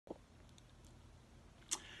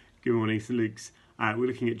Good morning, St Luke's. We're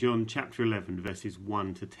looking at John chapter 11, verses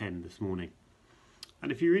 1 to 10 this morning.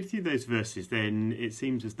 And if you read through those verses, then it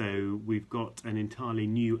seems as though we've got an entirely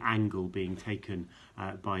new angle being taken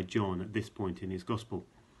by John at this point in his gospel.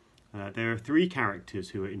 There are three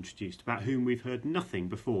characters who are introduced about whom we've heard nothing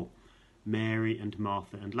before: Mary and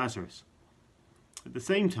Martha and Lazarus. At the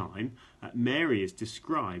same time, Mary is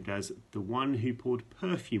described as the one who poured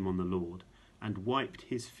perfume on the Lord and wiped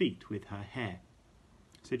his feet with her hair.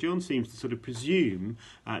 So John seems to sort of presume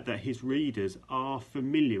that his readers are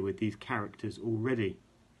familiar with these characters already.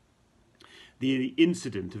 The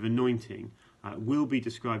incident of anointing will be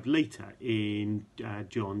described later in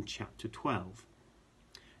John chapter 12.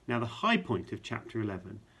 Now, the high point of chapter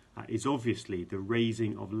 11 is obviously the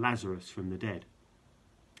raising of Lazarus from the dead.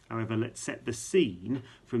 However, let's set the scene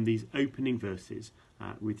from these opening verses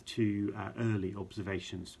with two early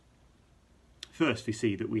observations. First, we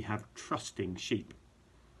see that we have trusting sheep.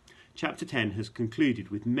 Chapter 10 has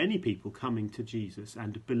concluded with many people coming to Jesus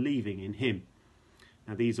and believing in him.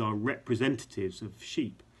 Now, these are representatives of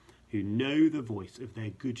sheep who know the voice of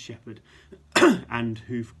their good shepherd and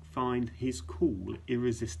who find his call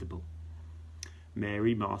irresistible.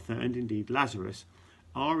 Mary, Martha, and indeed Lazarus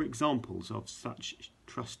are examples of such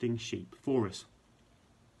trusting sheep for us.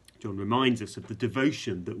 John reminds us of the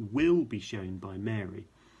devotion that will be shown by Mary.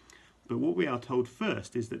 But what we are told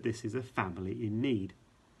first is that this is a family in need.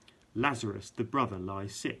 Lazarus, the brother,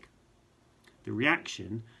 lies sick. The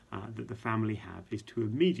reaction that the family have is to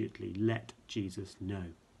immediately let Jesus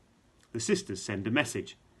know. The sisters send a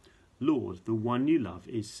message: "Lord, the one you love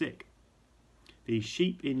is sick." These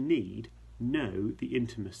sheep in need know the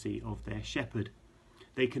intimacy of their shepherd.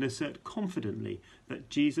 They can assert confidently that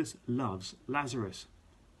Jesus loves Lazarus.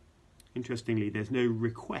 Interestingly, there's no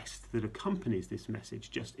request that accompanies this message,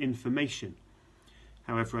 just information.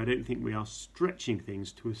 However, I don't think we are stretching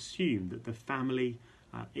things to assume that the family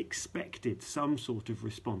expected some sort of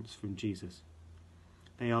response from Jesus.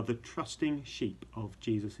 They are the trusting sheep of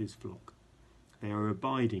Jesus' flock. They are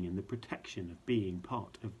abiding in the protection of being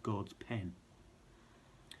part of God's pen.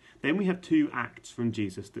 Then we have two acts from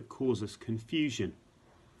Jesus that cause us confusion.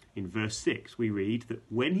 In verse 6 we read that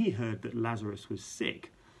when he heard that Lazarus was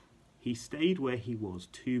sick, he stayed where he was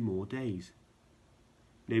 2 more days.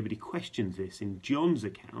 Nobody questions this in John's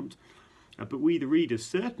account, but we the readers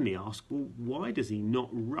certainly ask, well, why does he not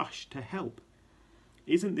rush to help?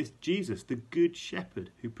 Isn't this Jesus, the good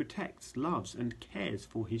shepherd who protects, loves and cares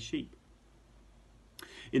for his sheep?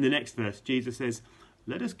 In the next verse, Jesus says,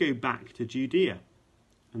 "Let us go back to Judea."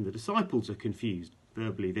 And the disciples are confused,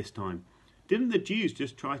 verbally this time. "Didn't the Jews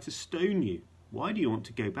just try to stone you? Why do you want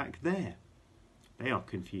to go back there?" They are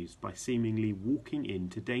confused by seemingly walking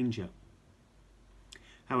into danger.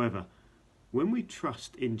 However, when we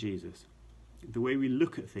trust in Jesus, the way we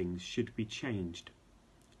look at things should be changed.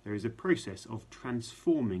 There is a process of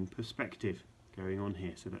transforming perspective going on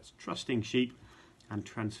here. So that's trusting sheep and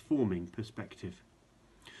transforming perspective.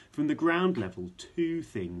 From the ground level, two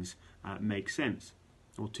things make sense,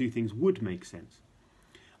 or two things would make sense.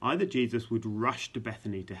 Either Jesus would rush to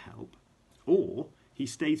Bethany to help, or he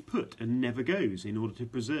stays put and never goes in order to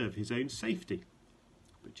preserve his own safety.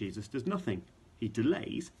 But Jesus does nothing. He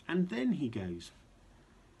delays and then he goes.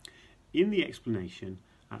 In the explanation,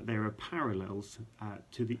 there are parallels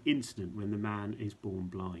to the incident when the man is born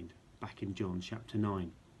blind, back in John chapter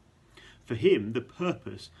 9. For him, the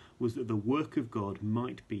purpose was that the work of God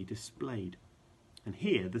might be displayed. And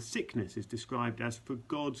here, the sickness is described as for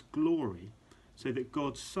God's glory, so that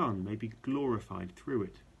God's Son may be glorified through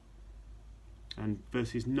it. And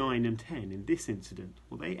verses 9 and 10 in this incident,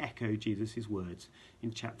 well, they echo Jesus' words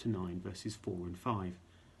in chapter 9, verses 4 and 5,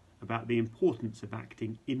 about the importance of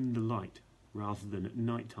acting in the light rather than at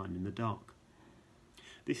night time in the dark.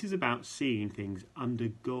 This is about seeing things under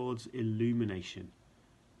God's illumination,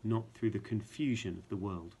 not through the confusion of the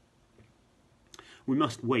world. We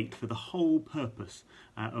must wait for the whole purpose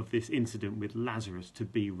of this incident with Lazarus to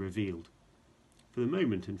be revealed. For the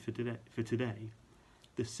moment and for today,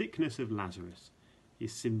 the sickness of Lazarus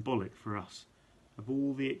is symbolic for us of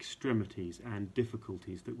all the extremities and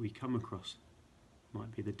difficulties that we come across. It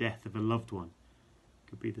might be the death of a loved one. It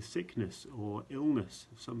could be the sickness or illness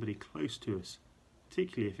of somebody close to us,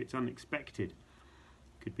 particularly if it's unexpected.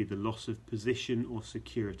 It could be the loss of position or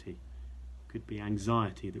security. It could be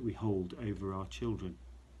anxiety that we hold over our children.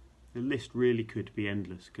 The list really could be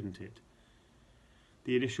endless, couldn't it?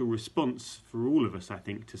 The initial response for all of us, I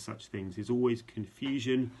think, to such things is always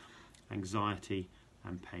confusion, anxiety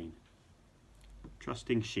and pain.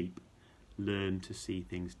 Trusting sheep learn to see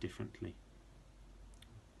things differently,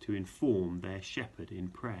 to inform their shepherd in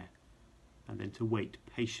prayer, and then to wait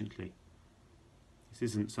patiently. This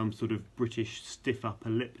isn't some sort of British stiff upper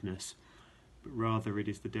lipness, but rather it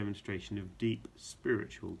is the demonstration of deep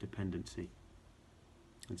spiritual dependency.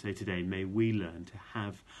 And so today, may we learn to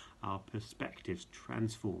have our perspectives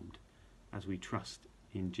transformed as we trust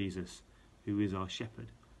in Jesus, who is our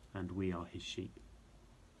shepherd, and we are his sheep.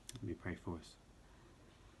 Let me pray for us.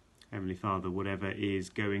 Heavenly Father, whatever is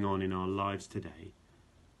going on in our lives today,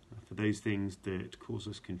 for those things that cause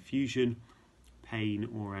us confusion, pain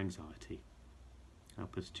or anxiety,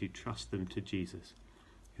 help us to trust them to Jesus,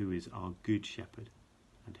 who is our good shepherd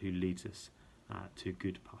and who leads us to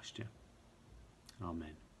good pasture.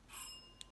 Amen.